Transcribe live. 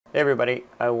Hey everybody,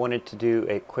 I wanted to do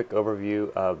a quick overview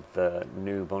of the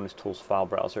new BonusTools file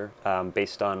browser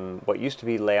based on what used to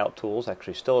be LayoutTools,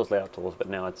 actually still is LayoutTools, but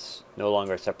now it's no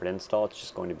longer a separate install, it's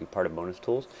just going to be part of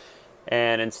BonusTools.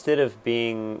 And instead of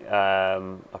being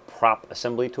a prop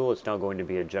assembly tool, it's now going to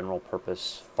be a general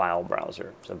purpose file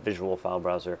browser. It's a visual file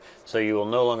browser. So you will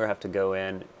no longer have to go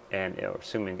in and,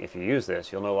 assuming if you use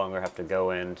this, you'll no longer have to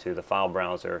go into the file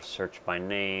browser, search by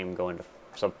name, go into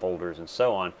subfolders and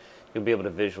so on. You'll be able to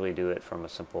visually do it from a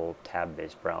simple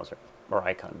tab-based browser or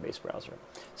icon-based browser.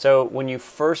 So when you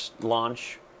first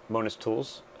launch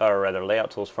BonusTools, or rather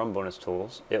LayoutTools from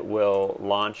BonusTools, it will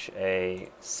launch a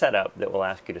setup that will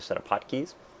ask you to set up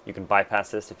hotkeys. You can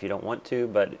bypass this if you don't want to,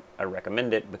 but I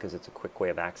recommend it because it's a quick way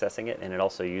of accessing it, and it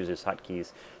also uses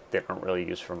hotkeys that aren't really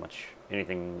used for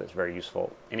anything that's very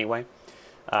useful anyway.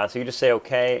 So you just say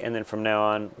OK, and then from now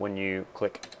on, when you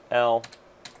click L,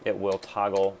 it will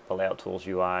toggle the LayoutTools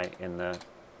UI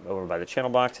over by the channel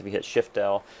box. If you hit Shift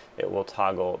L, it will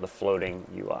toggle the floating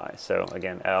UI. So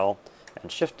again, L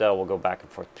and Shift L will go back and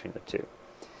forth between the two.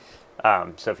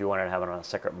 So if you wanted to have it on a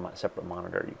separate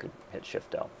monitor, you could hit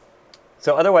Shift L.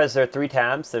 So otherwise, there are three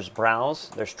tabs. There's Browse,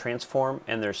 there's Transform,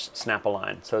 and there's Snap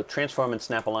Align. So Transform and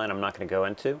Snap Align I'm not going to go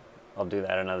into. I'll do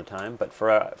that another time, but for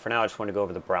now I just want to go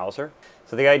over the browser.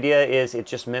 So the idea is it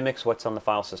just mimics what's on the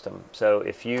file system. So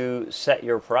if you set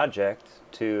your project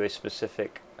to a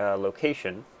specific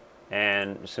location,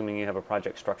 and assuming you have a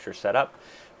project structure set up,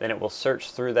 then it will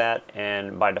search through that,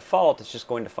 and by default it's just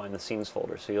going to find the scenes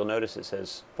folder. So you'll notice it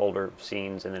says folder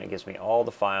scenes, and then it gives me all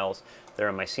the files that are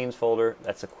in my scenes folder.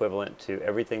 That's equivalent to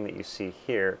everything that you see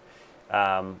here.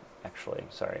 Actually,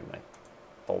 sorry, my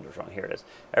folder's wrong. Here it is.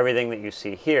 Everything that you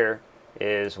see here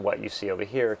is what you see over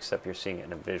here, except you're seeing it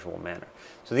in a visual manner.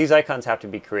 So these icons have to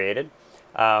be created.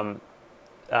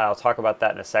 I'll talk about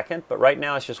that in a second, but right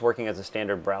now it's just working as a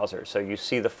standard browser. So you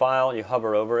see the file, you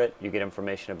hover over it, you get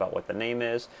information about what the name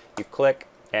is, you click,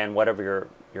 and whatever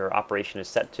your operation is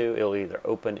set to, it'll either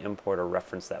open, import, or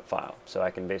reference that file. So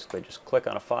I can basically just click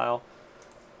on a file,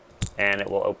 and it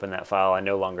will open that file. I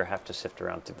no longer have to sift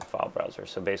around through the file browser.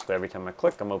 So basically every time I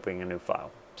click, I'm opening a new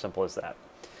file. Simple as that.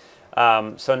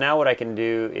 So now what I can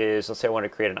do is, let's say I want to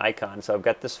create an icon. So I've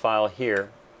got this file here.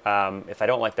 If I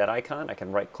don't like that icon, I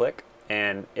can right click,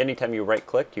 and anytime you right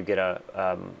click, you get a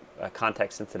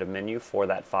context sensitive menu for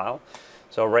that file.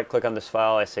 So I'll right click on this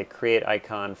file, I say create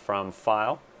icon from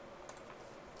file,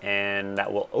 and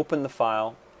that will open the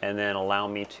file and then allow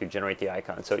me to generate the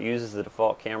icon. So it uses the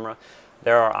default camera.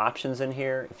 There are options in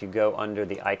here. If you go under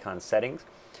the icon settings,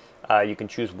 you can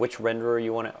choose which renderer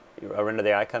you want to render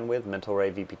the icon with, Mental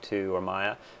Ray, VP2, or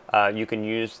Maya. You can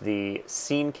use the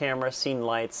scene camera, scene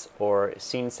lights, or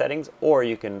scene settings, or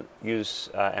you can use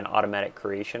an automatic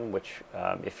creation, which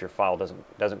if your file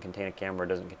doesn't contain a camera,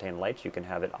 doesn't contain lights, you can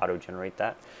have it auto-generate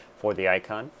that for the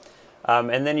icon.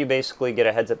 And then you basically get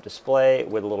a heads-up display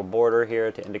with a little border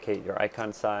here to indicate your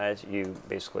icon size. You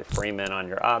basically frame in on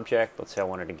your object. Let's say I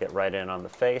wanted to get right in on the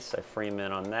face. I frame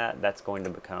in on that. That's going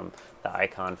to become the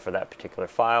icon for that particular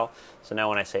file. So now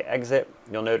when I say exit,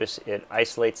 you'll notice it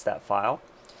isolates that file.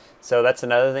 So that's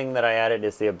another thing that I added,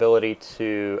 is the ability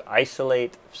to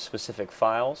isolate specific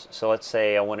files. So let's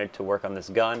say I wanted to work on this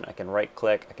gun. I can right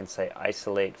click, I can say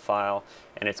isolate file,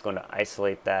 and it's going to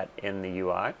isolate that in the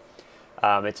UI.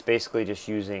 It's basically just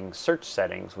using search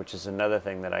settings, which is another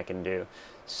thing that I can do.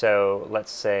 So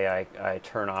let's say I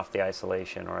turn off the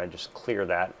isolation, or I just clear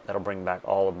that. That'll bring back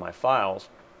all of my files.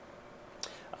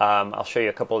 I'll show you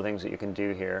a couple of things that you can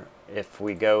do here. If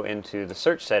we go into the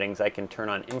search settings, I can turn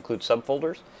on include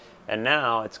subfolders, and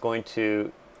now it's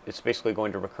basically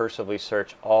going to recursively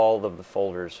search all of the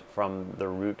folders from the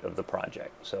root of the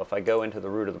project. So if I go into the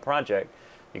root of the project,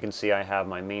 you can see I have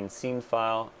my main scene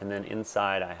file, and then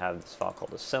inside I have this file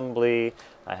called assembly,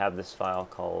 I have this file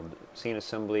called scene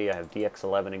assembly, I have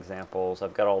DX11 examples,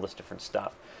 I've got all this different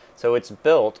stuff. So it's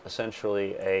built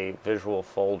essentially a visual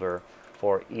folder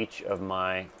for each of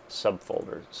my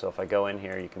subfolders. So if I go in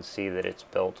here, you can see that it's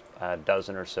built a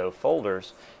dozen or so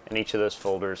folders, and each of those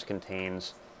folders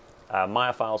contains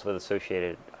Maya files with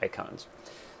associated icons.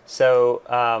 So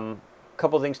a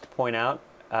couple things to point out.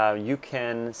 You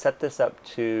can set this up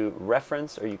to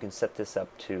reference, or you can set this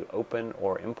up to open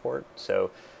or import. So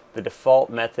the default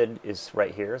method is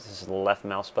right here. This is the left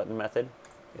mouse button method.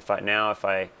 If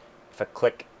I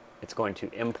click, it's going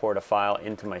to import a file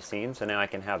into my scene. So now I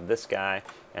can have this guy,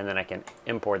 and then I can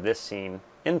import this scene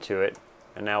into it.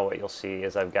 And now what you'll see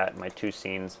is I've got my two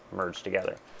scenes merged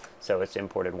together. So it's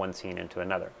imported one scene into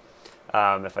another.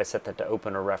 If I set that to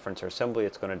open or reference or assembly,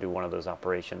 it's going to do one of those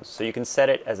operations. So you can set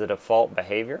it as a default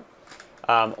behavior.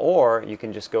 Or you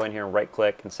can just go in here and right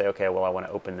click and say, okay, well, I want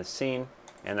to open this scene,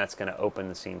 and that's going to open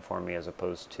the scene for me as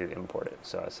opposed to import it.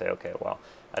 So I say, okay, well,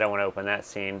 I don't want to open that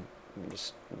scene. Let me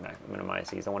just minimize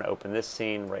these. I want to open this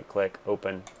scene, right click,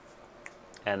 open,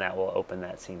 and that will open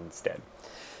that scene instead.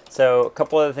 So a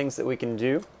couple other things that we can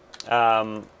do.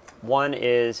 One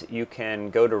is you can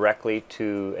go directly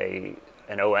to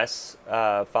an OS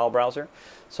file browser.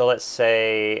 So let's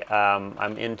say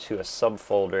I'm into a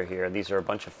subfolder here. These are a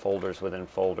bunch of folders within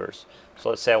folders. So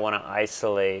let's say I want to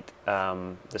isolate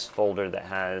this folder that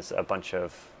has a bunch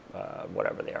of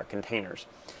whatever they are, containers.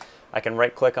 I can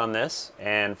right click on this,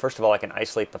 and first of all I can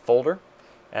isolate the folder,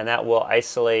 and that will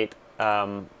isolate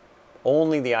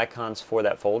only the icons for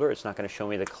that folder. It's not going to show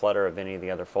me the clutter of any of the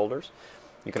other folders.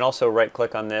 You can also right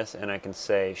click on this and I can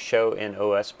say show in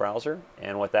OS browser,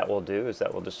 and what that will do is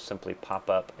that will just simply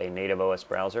pop up a native OS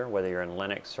browser, whether you're in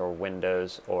Linux or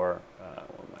Windows or well,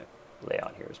 my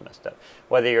layout here is messed up.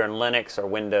 Whether you're in Linux or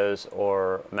Windows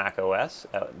or Mac OS,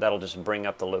 that'll just bring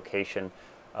up the location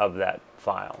of that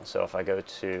file. So if I go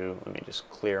to, let me just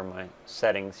clear my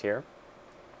settings here,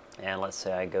 and let's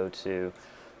say I go to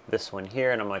this one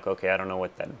here, and I'm like, okay, I don't know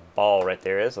what that ball right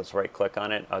there is. Let's right click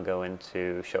on it. I'll go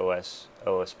into show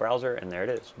OS browser, and there it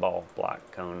is, ball, block,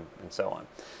 cone, and so on.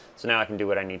 So now I can do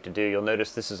what I need to do. You'll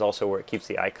notice this is also where it keeps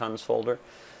the icons folder.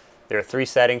 There are 3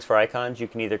 settings for icons. You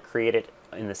can either create it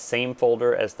in the same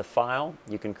folder as the file.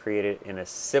 You can create it in a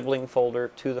sibling folder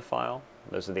to the file.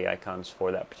 Those are the icons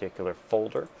for that particular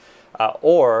folder.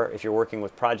 Or if you're working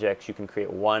with projects, you can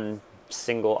create one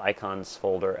single icons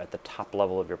folder at the top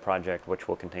level of your project, which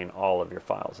will contain all of your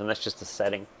files. And that's just a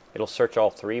setting. It'll search all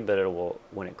 3, but it will,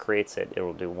 when it creates it, it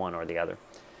will do one or the other.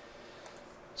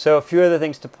 So a few other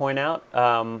things to point out.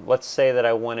 Let's say that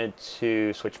I wanted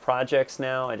to switch projects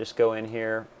now. I just go in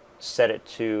here, set it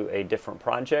to a different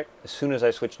project. As soon as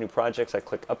I switch new projects, I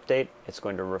click update. It's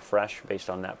going to refresh based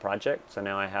on that project. So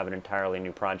now I have an entirely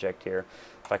new project here.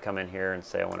 If I come in here and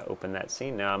say I want to open that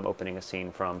scene, now I'm opening a scene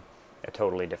from a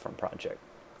totally different project.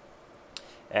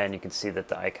 And you can see that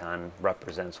the icon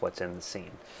represents what's in the scene.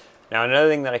 Now another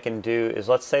thing that I can do is,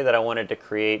 let's say that I wanted to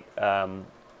create an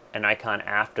icon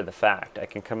after the fact. I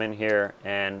can come in here,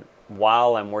 and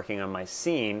while I'm working on my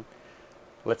scene,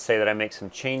 let's say that I make some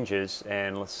changes,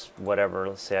 and let's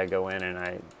say I go in and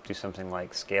I do something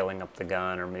like scaling up the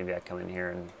gun, or maybe I come in here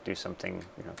and do something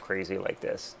crazy like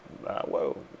this.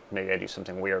 Whoa, maybe I do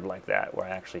something weird like that where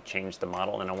I actually change the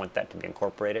model and I want that to be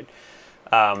incorporated.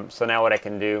 So now what I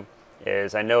can do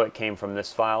is, I know it came from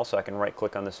this file, so I can right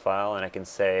click on this file and I can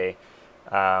say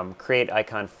create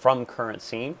icon from current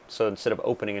scene. So instead of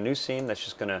opening a new scene, that's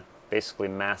just going to basically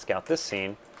mask out this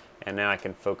scene. And now I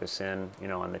can focus in,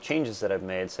 on the changes that I've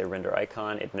made. Say render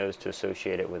icon, it knows to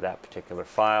associate it with that particular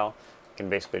file. I can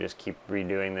basically just keep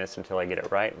redoing this until I get it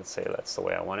right. Let's say that's the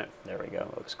way I want it. There we go,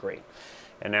 it looks great.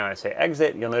 And now I say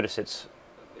exit, you'll notice it's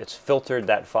filtered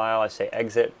that file. I say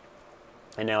exit,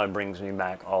 and now it brings me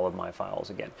back all of my files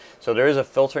again. So there is a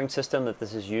filtering system that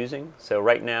this is using. So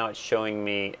right now it's showing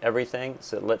me everything.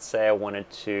 So let's say I wanted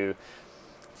to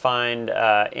find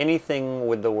anything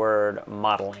with the word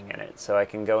modeling in it. So I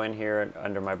can go in here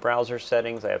under my browser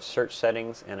settings, I have search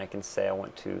settings, and I can say I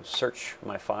want to search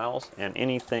my files, and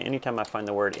anytime I find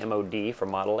the word MOD for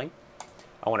modeling,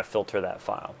 I want to filter that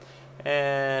file.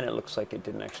 And it looks like it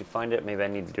didn't actually find it. Maybe I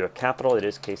need to do a capital. It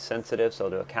is case sensitive, so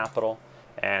I'll do a capital,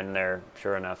 and there,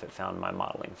 sure enough, it found my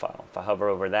modeling file. If I hover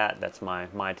over that, that's my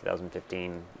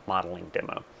 2015 modeling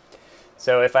demo.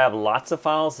 So if I have lots of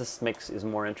files, this is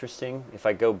more interesting. If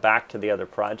I go back to the other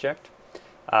project,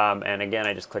 and again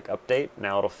I just click update,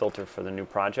 now it'll filter for the new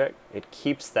project. It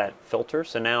keeps that filter,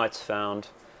 so now it's found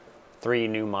 3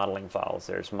 new modeling files.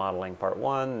 There's modeling part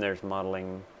 1, there's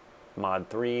modeling mod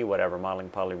 3, whatever, modeling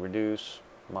poly reduce,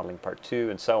 modeling part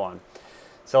 2, and so on.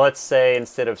 So let's say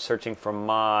instead of searching for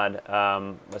mod,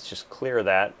 let's just clear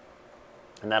that.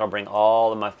 And that'll bring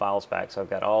all of my files back. So I've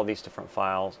got all these different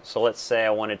files. So let's say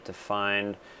I wanted to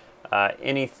find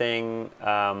anything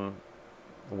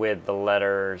with the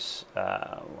letters,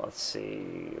 let's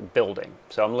see, building.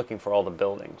 So I'm looking for all the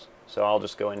buildings. So I'll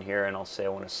just go in here and I'll say I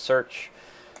want to search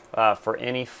for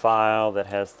any file that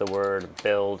has the word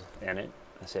build in it.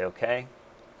 I say OK.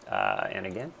 And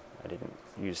again, I didn't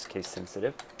use case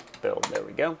sensitive. Build, there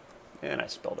we go. And I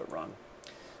spelled it wrong.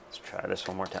 Let's try this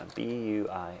one more time.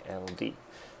 B-U-I-L-D.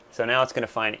 So now it's going to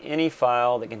find any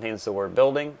file that contains the word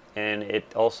building, and it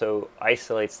also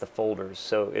isolates the folders.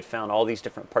 So it found all these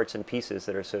different parts and pieces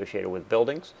that are associated with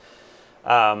buildings.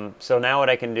 So now what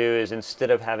I can do is,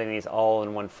 instead of having these all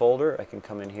in one folder, I can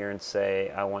come in here and say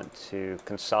I want to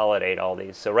consolidate all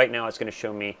these. So right now it's going to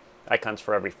show me icons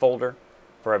for every folder,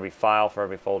 for every file, for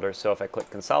every folder. So if I click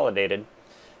consolidated,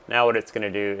 now what it's going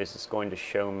to do is it's going to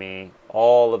show me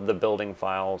all of the building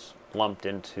files lumped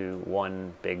into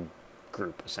one big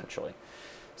group, essentially.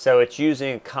 So it's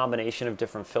using a combination of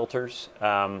different filters,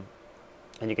 and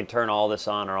you can turn all this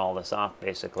on or all this off,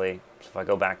 basically. So if I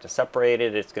go back to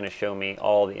separated, it's going to show me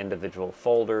all the individual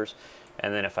folders,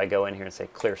 and then if I go in here and say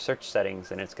clear search settings,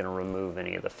 then it's going to remove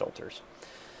any of the filters.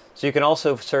 So you can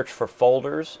also search for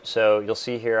folders. So you'll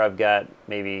see here I've got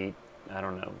maybe, I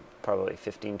don't know, probably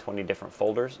 15, 20 different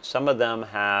folders. Some of them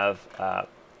have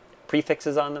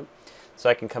prefixes on them. So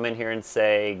I can come in here and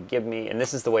say, give me, and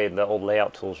this is the way the old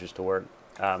LayoutTools used to work.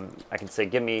 I can say,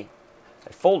 give me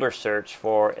a folder search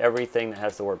for everything that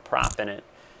has the word prop in it.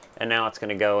 And now it's going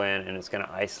to go in and it's going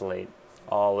to isolate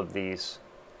all of these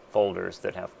folders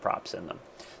that have props in them.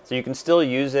 So you can still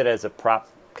use it as a prop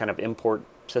kind of import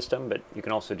system, but you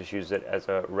can also just use it as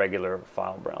a regular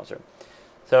file browser.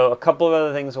 So a couple of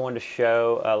other things I wanted to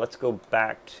show. Let's go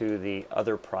back to the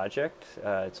other project.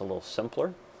 It's a little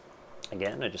simpler.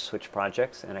 Again, I just switch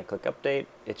projects and I click update.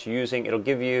 It'll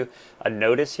give you a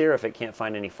notice here if it can't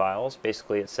find any files.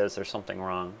 Basically it says there's something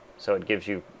wrong. So it gives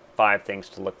you 5 things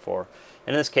to look for.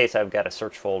 In this case, I've got a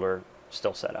search folder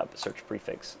still set up, a search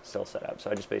prefix still set up.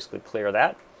 So I just basically clear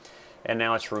that. And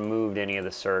now it's removed any of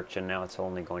the search, and now it's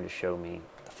only going to show me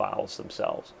the files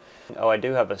themselves. Oh, I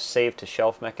do have a save to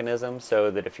shelf mechanism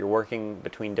so that if you're working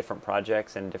between different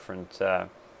projects and different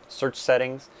search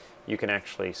settings, you can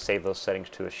actually save those settings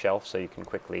to a shelf so you can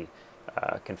quickly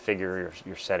configure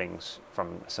your settings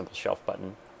from a simple shelf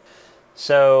button.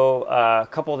 So a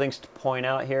couple of things to point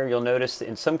out here. You'll notice that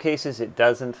in some cases it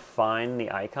doesn't find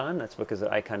the icon. That's because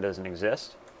the icon doesn't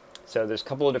exist. So there's a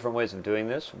couple of different ways of doing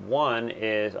this. One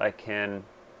is I can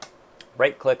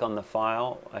right-click on the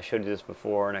file. I showed you this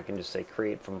before, and I can just say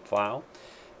create from file.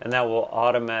 And that will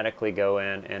automatically go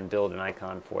in and build an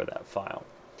icon for that file.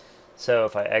 So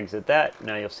if I exit that,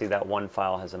 now you'll see that one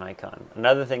file has an icon.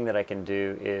 Another thing that I can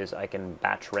do is I can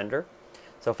batch render.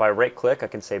 So if I right-click, I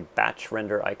can say batch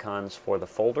render icons for the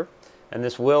folder. And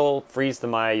this will freeze the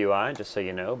Maya UI, just so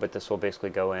you know, but this will basically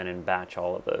go in and batch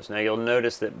all of those. Now you'll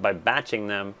notice that by batching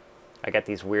them, I got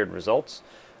these weird results.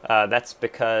 That's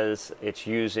because it's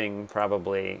using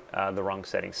probably the wrong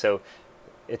settings. So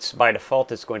it's by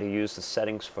default it's going to use the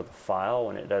settings for the file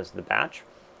when it does the batch,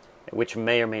 which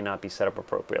may or may not be set up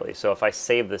appropriately. So if I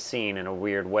save the scene in a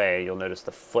weird way, you'll notice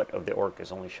the foot of the orc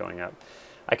is only showing up.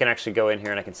 I can actually go in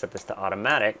here and I can set this to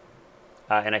automatic,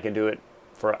 and I can do it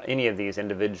for any of these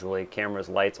individually, cameras,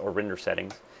 lights, or render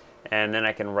settings. And then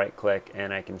I can right click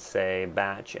and I can say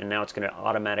batch, and now it's going to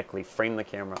automatically frame the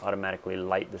camera, automatically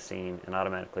light the scene, and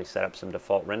automatically set up some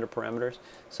default render parameters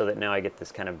so that now I get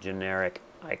this kind of generic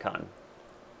icon.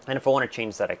 And if I want to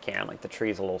change that, I can. Like the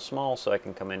tree is a little small, so I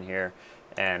can come in here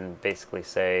and basically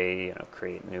say, you know,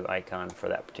 create a new icon for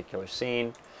that particular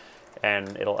scene,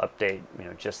 and it'll update, you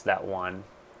know, just that one.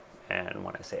 And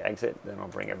when I say exit, then I'll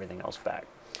bring everything else back.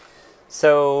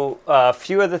 So a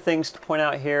few other things to point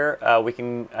out here. We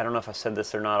can, I don't know if I said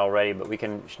this or not already, but we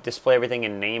can display everything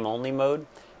in name only mode,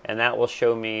 and that will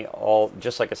show me all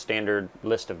just like a standard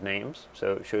list of names.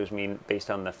 So it shows me based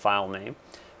on the file name.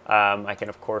 I can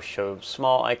of course show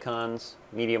small icons,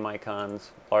 medium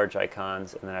icons, large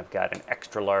icons, and then I've got an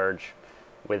extra large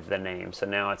with the name. So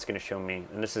now it's going to show me,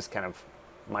 and this is kind of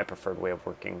my preferred way of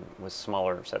working with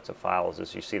smaller sets of files,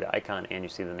 is you see the icon and you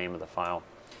see the name of the file.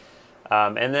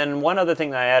 And then one other thing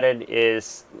that I added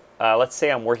is, let's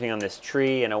say I'm working on this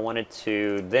tree and I wanted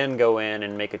to then go in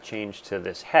and make a change to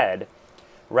this head.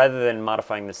 Rather than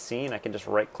modifying the scene, I can just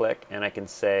right click and I can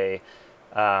say,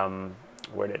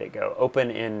 where did it go?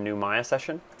 Open in new Maya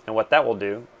session. And what that will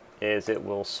do is it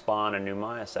will spawn a new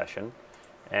Maya session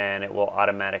and it will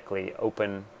automatically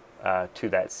open to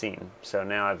that scene. So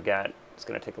now I've got, it's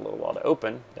going to take a little while to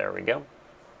open. There we go.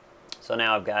 So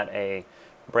now I've got a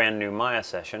brand new Maya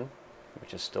session,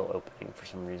 which is still opening for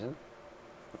some reason.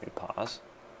 Let me pause.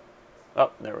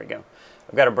 Oh, there we go.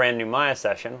 I've got a brand new Maya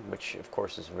session, which of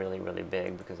course is really, really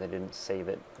big because I didn't save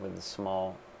it with the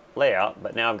small layout,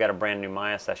 but now I've got a brand new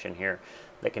Maya session here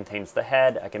that contains the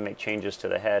head. I can make changes to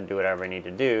the head, do whatever I need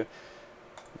to do,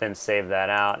 then save that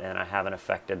out, and I haven't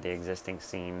affected the existing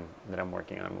scene that I'm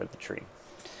working on with the tree.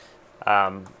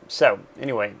 So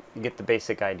anyway, you get the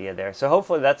basic idea there. So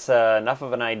hopefully that's enough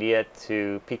of an idea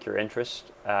to pique your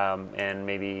interest, and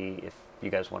maybe if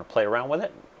you guys want to play around with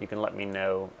it, you can let me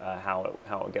know how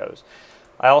it goes.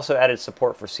 I also added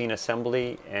support for scene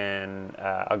assembly, and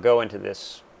I'll go into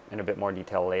this in a bit more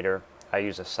detail later. I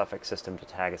use a suffix system to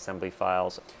tag assembly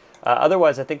files.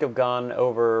 Otherwise, I think I've gone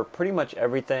over pretty much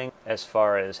everything as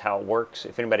far as how it works.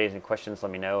 If anybody has any questions,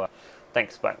 let me know.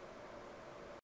 Thanks, bye.